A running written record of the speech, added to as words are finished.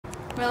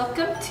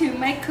Welcome to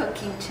my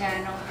cooking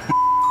channel.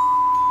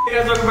 Hey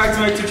guys, welcome back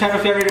to my YouTube channel.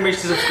 If you haven't already, make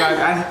sure to subscribe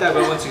and hit that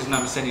bell once you know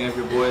I'm sending out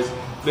your boys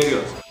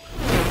videos.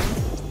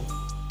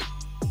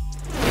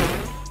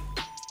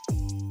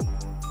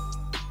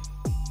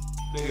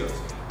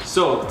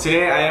 So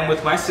today I am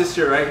with my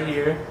sister right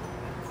here,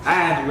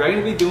 and we're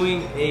going to be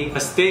doing a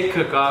steak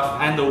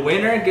cook-off, and the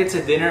winner gets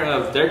a dinner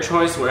of their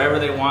choice wherever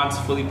they want,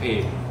 fully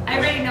paid. I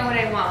already know what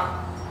I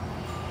want.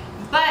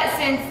 But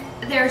since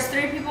there's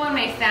 3 people in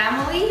my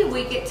family,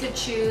 we get to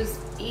choose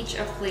each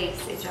a place.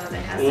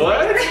 Jonathan has to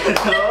What?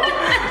 No,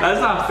 that's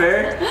not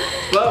fair.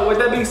 But with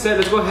that being said,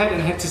 let's go ahead and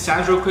head to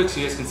Sam's real quick so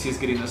you guys can see us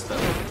getting this stuff.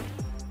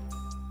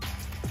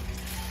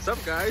 What's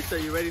up guys? Are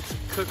you ready to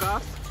cook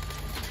off?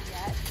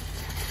 Yes.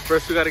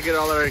 First we gotta get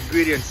all our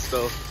ingredients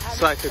though,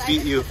 so I could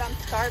beat you. I'm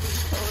starving.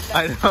 So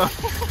I know.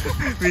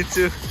 Me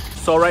too.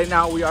 So right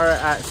now we are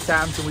at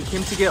Sam's and we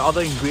came to get all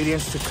the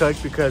ingredients to cook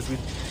because you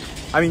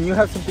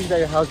have some things at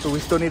your house, but we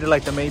still needed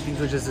like the main things,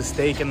 which is the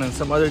steak, and then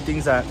some other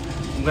things that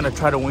I'm gonna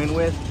try to win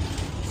with.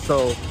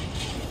 So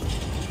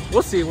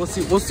we'll see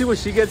what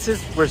she gets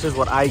versus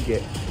what I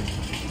get,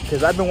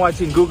 because I've been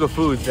watching Google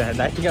Foods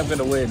and I think I'm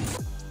gonna win.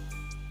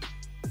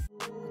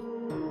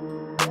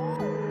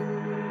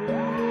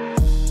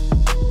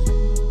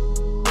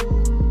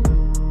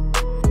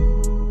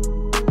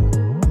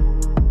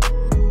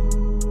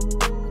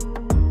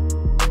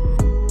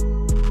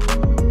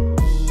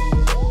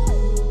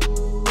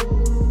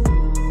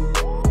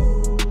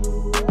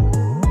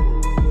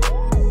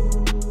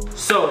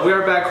 So we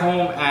are back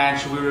home, and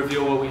should we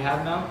reveal what we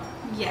have now?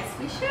 Yes,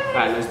 we should. All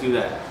right, let's do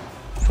that.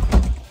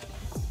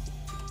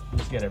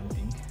 Let's get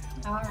everything.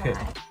 All right. Okay.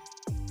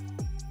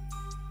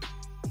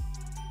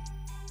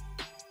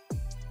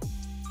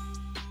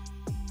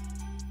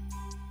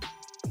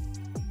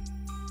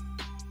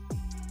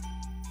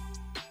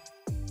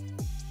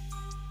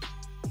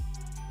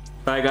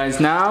 All right,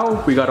 guys.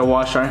 Now we gotta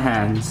wash our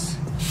hands.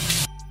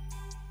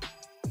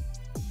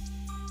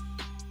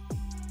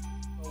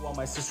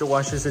 My sister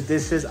washes the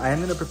dishes. I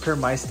am gonna prepare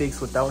my steaks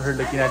without her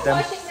looking at them.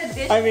 Washing the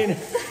dishes. I mean,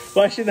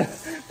 washing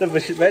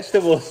the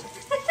vegetables.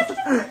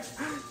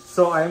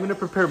 So I am gonna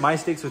prepare my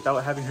steaks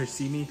without having her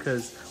see me,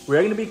 because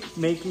we're gonna be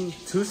making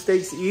 2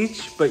 steaks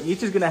each, but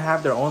each is gonna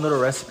have their own little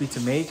recipe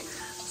to make.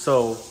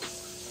 So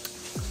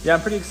yeah,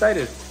 I'm pretty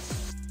excited.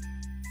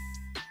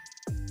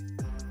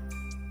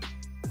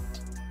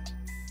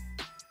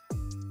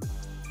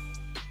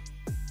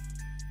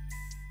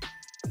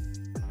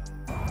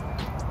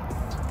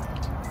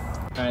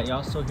 Alright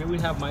y'all, so here we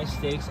have my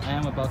steaks. I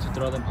am about to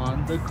throw them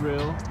on the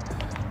grill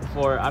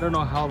for I don't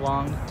know how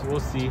long, we'll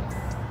see.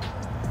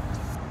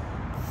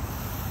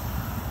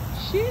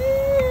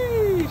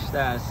 Sheesh,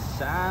 that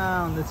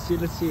sound, let's see.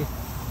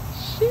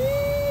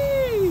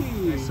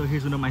 Sheesh. So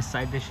here's one of my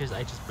side dishes.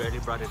 I just barely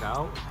brought it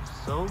out,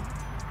 so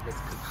let's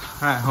cook.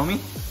 Alright homie,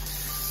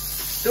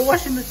 still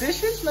washing the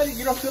dishes?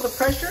 You don't feel the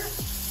pressure?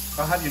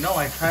 Well, how do you know?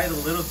 I tried a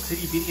little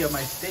titty bitty of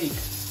my steak,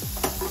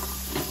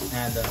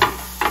 and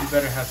you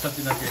better have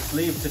something up your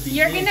sleeve to be.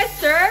 You're gonna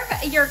serve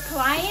your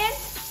client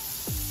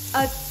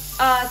a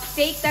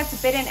steak that's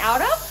bitten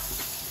out of?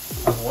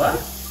 A what?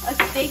 A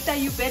steak that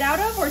you bit out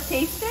of or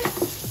tasted?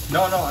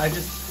 No,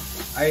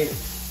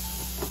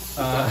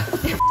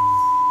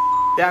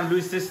 Damn,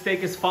 Luis, this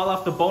steak is fall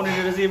off the bone and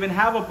it doesn't even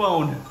have a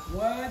bone.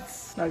 What?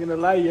 Not gonna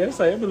lie, yes,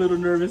 I am a little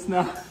nervous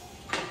now.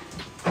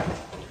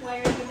 Why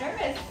are you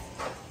nervous?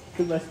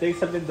 Because my steaks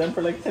have been done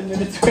for like 10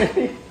 minutes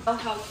already. Oh,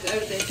 how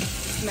good this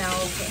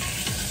smells.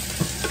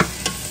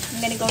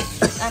 I'm gonna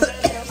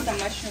throw some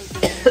mushrooms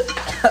in here.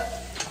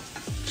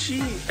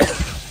 Gee.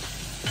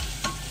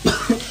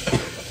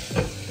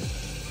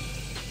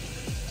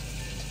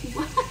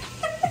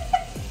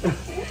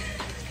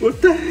 What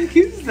the heck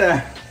is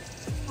that?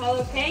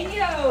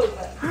 Jalapenos.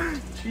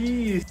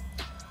 Jeez.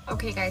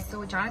 Okay guys, so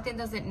what Jonathan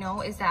doesn't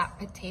know is that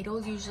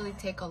potatoes usually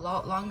take a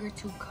lot longer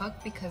to cook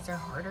because they're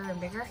harder and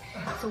bigger.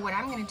 So what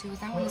I'm gonna do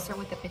is I'm gonna start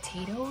with the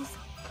potatoes.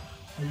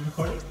 Are you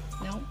recording?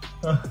 No.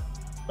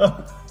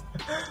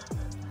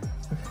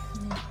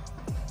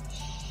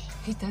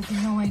 He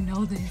doesn't know I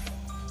know this.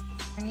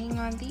 Turning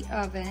on the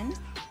oven.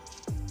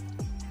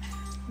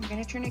 I'm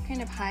gonna turn it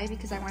kind of high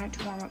because I want it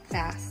to warm up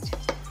fast.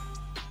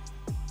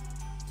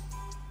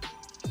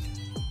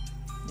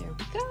 There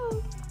we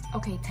go.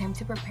 Okay, time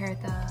to prepare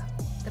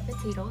the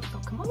potatoes, so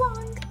come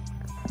along.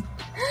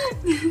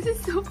 This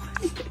is so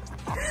funny.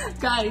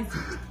 Guys,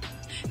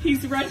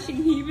 he's rushing.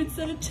 He even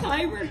set a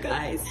timer,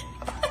 guys.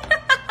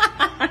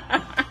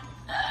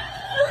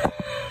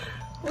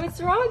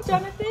 What's wrong,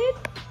 Jonathan?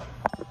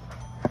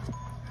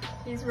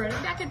 He's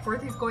running back and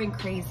forth. He's going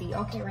crazy.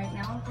 Okay, right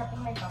now I'm prepping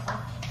my buffer.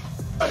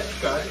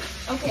 Got it.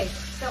 Okay,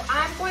 so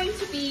I'm going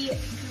to be,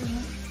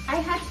 I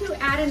had to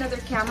add another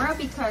camera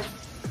because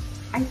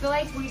I feel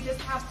like we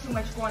just have too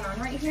much going on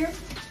right here.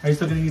 Are you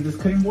still gonna use this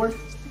cutting board?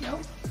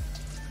 Nope.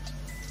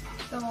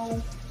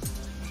 So,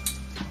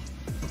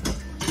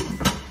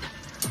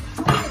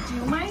 do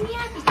you mind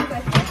yet? Because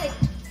I feel like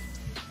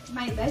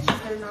my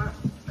veggies are not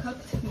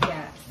cooked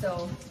yet,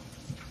 so.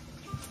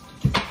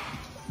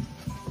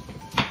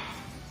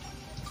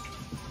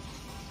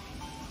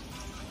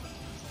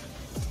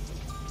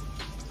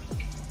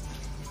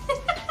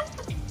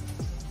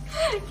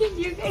 Can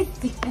you guys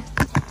see it?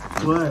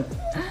 What?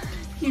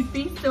 He's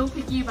being so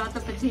picky about the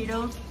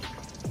potatoes.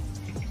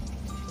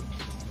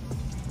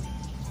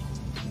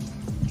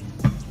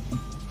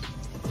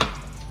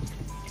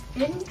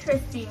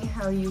 Interesting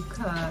how you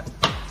cut.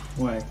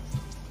 What?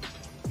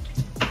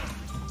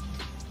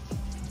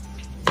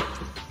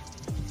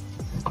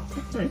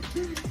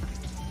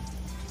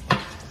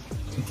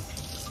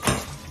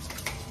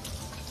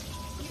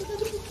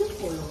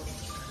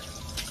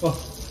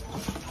 Oh.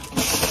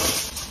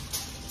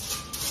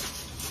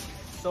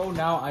 So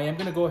now I am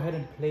gonna go ahead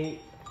and plate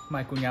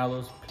my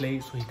cuñado's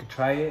plate so he could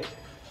try it.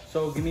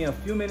 So give me a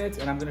few minutes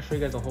and I'm gonna show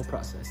you guys the whole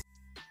process.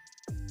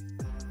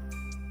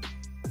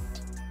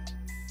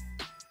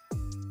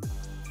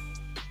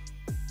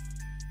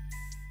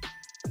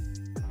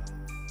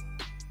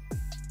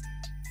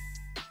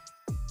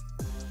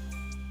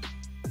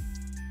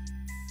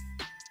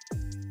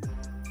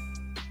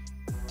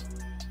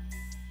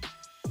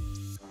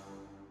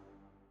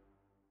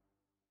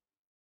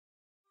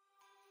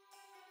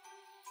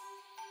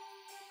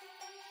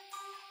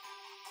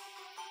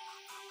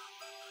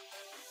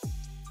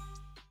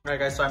 Alright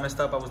guys, so I messed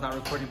up. I was not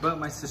recording, but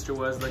my sister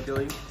was,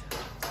 luckily.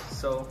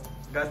 So,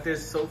 got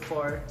this so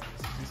far.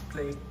 This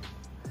plate.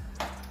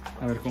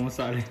 A ver cómo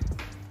sale.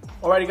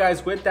 Alrighty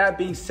guys, with that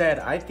being said,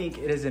 I think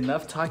it is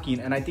enough talking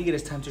and I think it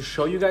is time to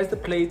show you guys the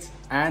plates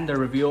and the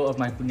reveal of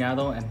my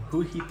cuñado and who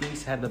he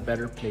thinks had the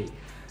better plate.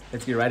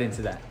 Let's get right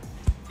into that.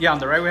 Yeah, on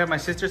the right we have my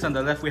sister's, on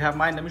the left we have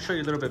mine. Let me show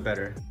you a little bit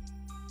better.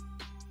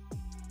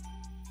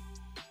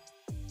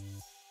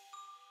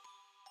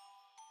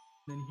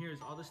 Then here's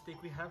all the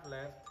steak we have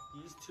left.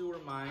 These two are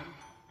mine.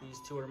 These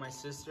two are my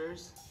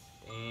sister's.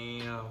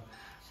 Damn. All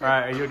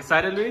right, are you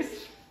excited,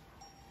 Luis?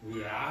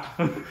 Yeah.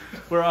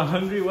 We're all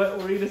hungry. What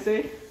were you gonna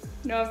say?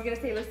 No, I was gonna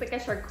say it looks like a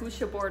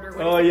charcuterie board or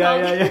what. Oh yeah.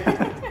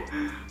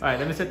 All right,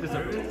 let me set this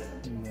up.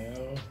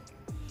 No.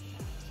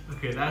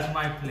 Okay, that's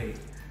my plate.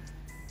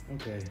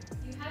 Okay.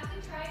 You have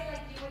to try it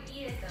like you would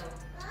eat it though.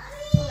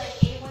 So like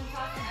A1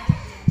 sauce and everything.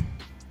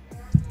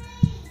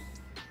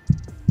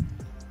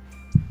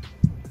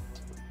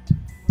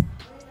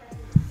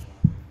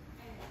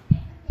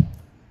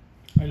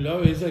 I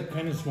love it. It's like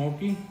kind of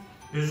smoky.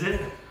 Is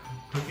it?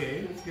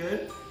 Okay, it's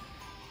good.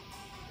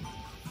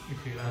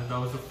 Okay, that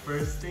was the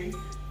first steak.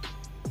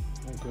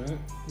 Okay.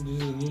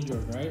 This is New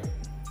York, right?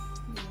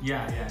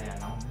 Yeah.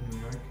 That one's in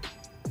New York.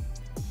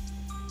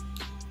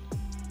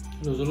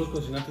 Los dos los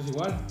cocinaste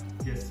igual.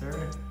 Yes,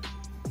 sir.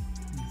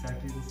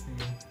 Exactly the same.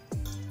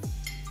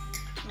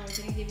 I was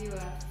gonna give you a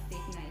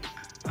steak knife.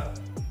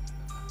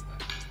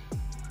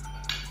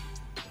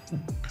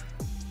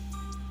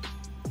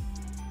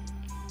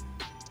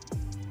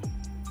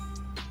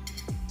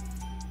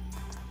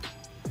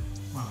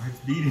 My heart's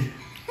beating.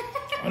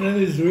 And then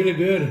it's really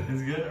good.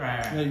 It's good?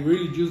 Alright. Like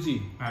really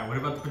juicy. Alright, what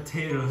about the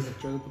potatoes?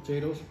 Let's try the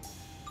potatoes.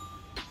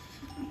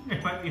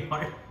 It might be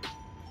hard.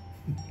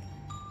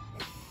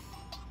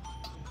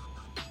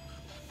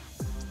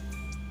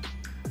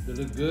 They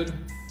look good.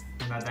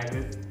 They're not that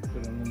good?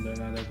 But they're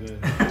not that good.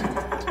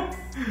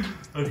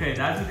 Okay,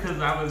 that's because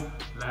I was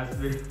last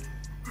video.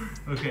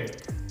 Okay,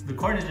 the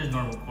corn is just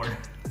normal corn.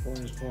 Corn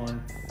is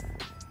corn.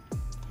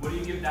 What do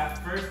you give that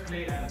first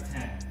plate out of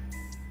 10?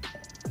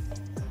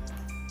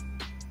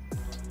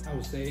 I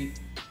would say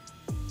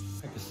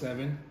like a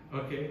 7.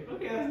 Okay,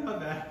 that's not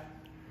bad.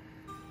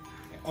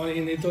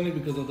 And it's only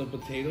because of the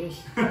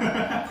potatoes.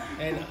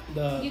 And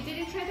the... You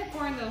didn't try the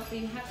corn though, so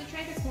you have to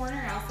try the corn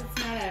or else it's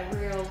not a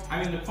real...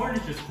 I mean, the corn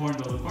is just corn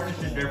though. The corn is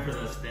just there for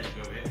the aesthetic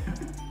of it.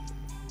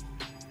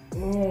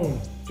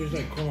 Oh, tastes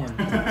like corn.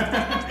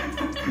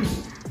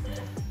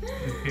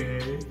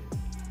 Okay.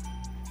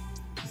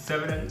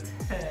 7 out of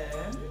 10.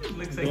 It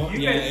looks like you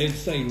yeah, guys...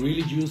 it's like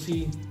really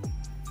juicy.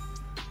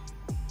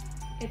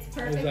 It's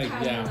perfect It's like,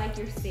 how yeah. you like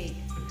your steak.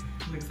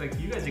 Looks like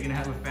you guys are gonna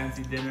have a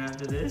fancy dinner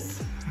after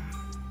this.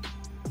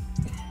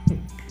 Okay,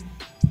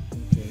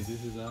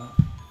 this is I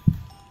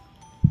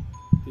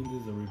think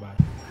this is a ribeye.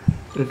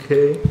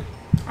 Okay.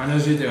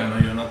 Honestly, te ganó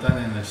Jonathan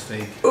in the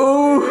steak.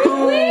 Ooh!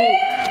 Really?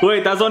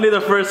 Wait, that's only the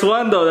first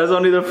one though. That's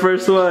only the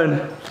first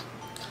one.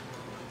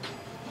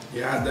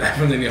 Yeah,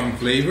 definitely on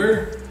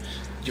flavor.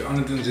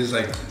 Jonathan's is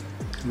like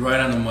right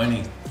on the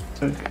money.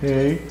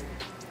 Okay.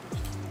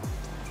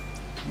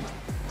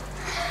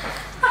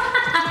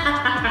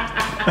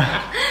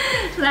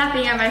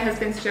 Laughing at my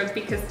husband's joke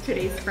because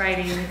today's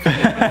Friday.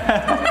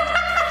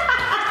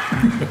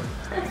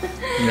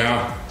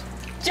 Yeah.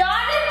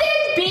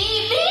 Jonathan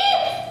beat me!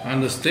 On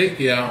the steak,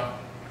 yeah.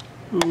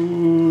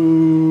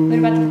 Ooh. What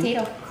about the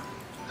potato?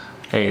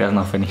 Hey, that's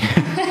not funny.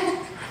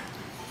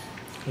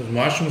 Those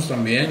mushrooms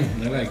también.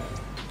 They're like...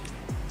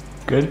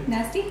 Good?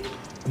 Nasty?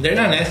 They're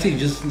not nasty,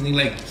 just need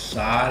like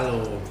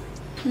sal or...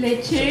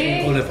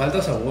 Leche? O le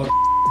falta sabor.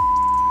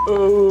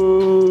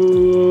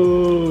 Ooh.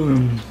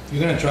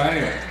 You're gonna try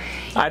it.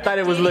 I thought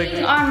it was like...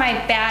 On my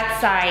bad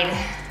side.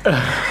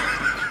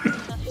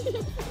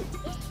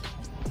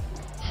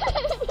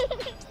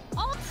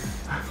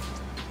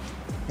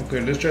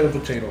 Okay, let's try the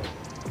potato.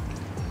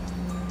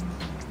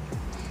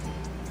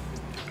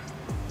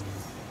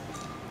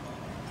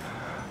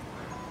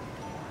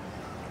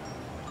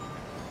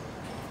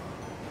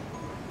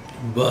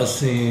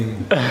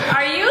 Buzzing.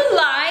 Are you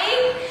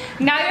lying?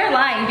 Now you're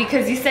lying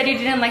because you said you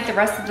didn't like the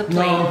rest of the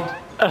plate. No.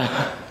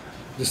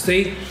 The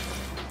steak,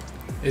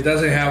 it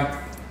doesn't have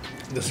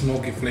the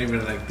smoky flavor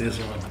like this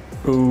one.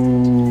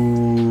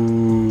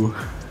 Ooh.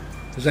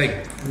 It's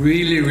like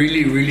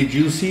really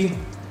juicy.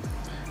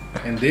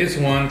 And this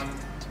one,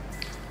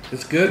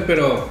 it's good,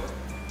 pero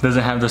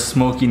Doesn't have the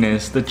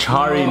smokiness, the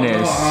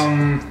charriness.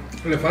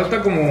 le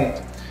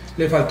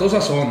faltó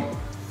sazón.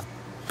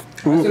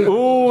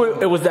 Ooh,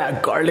 it was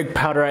that garlic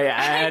powder I I know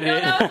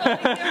added. that was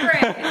something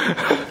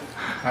different.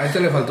 A este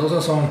le faltó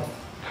sazón.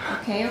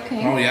 Okay,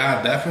 okay. Oh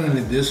yeah,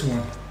 definitely this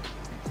one.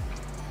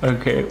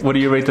 Okay, what do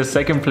you rate the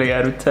second plate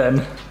out of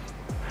 10?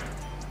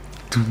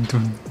 Dun,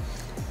 dun.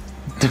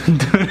 Dun,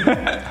 dun.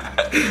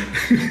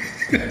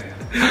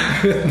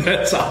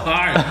 That's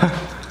hard.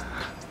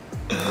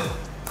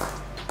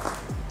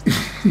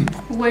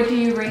 What do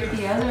you rate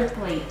the other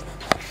plate?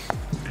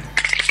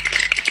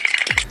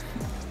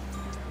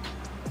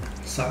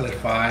 Solid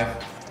 5.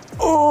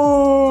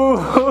 Ooh.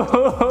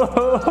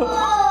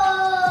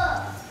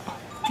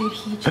 Did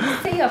he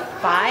just say a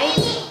 5?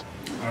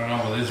 I don't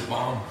know, but this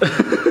bomb.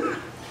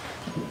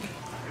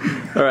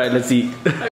 All right, let's eat.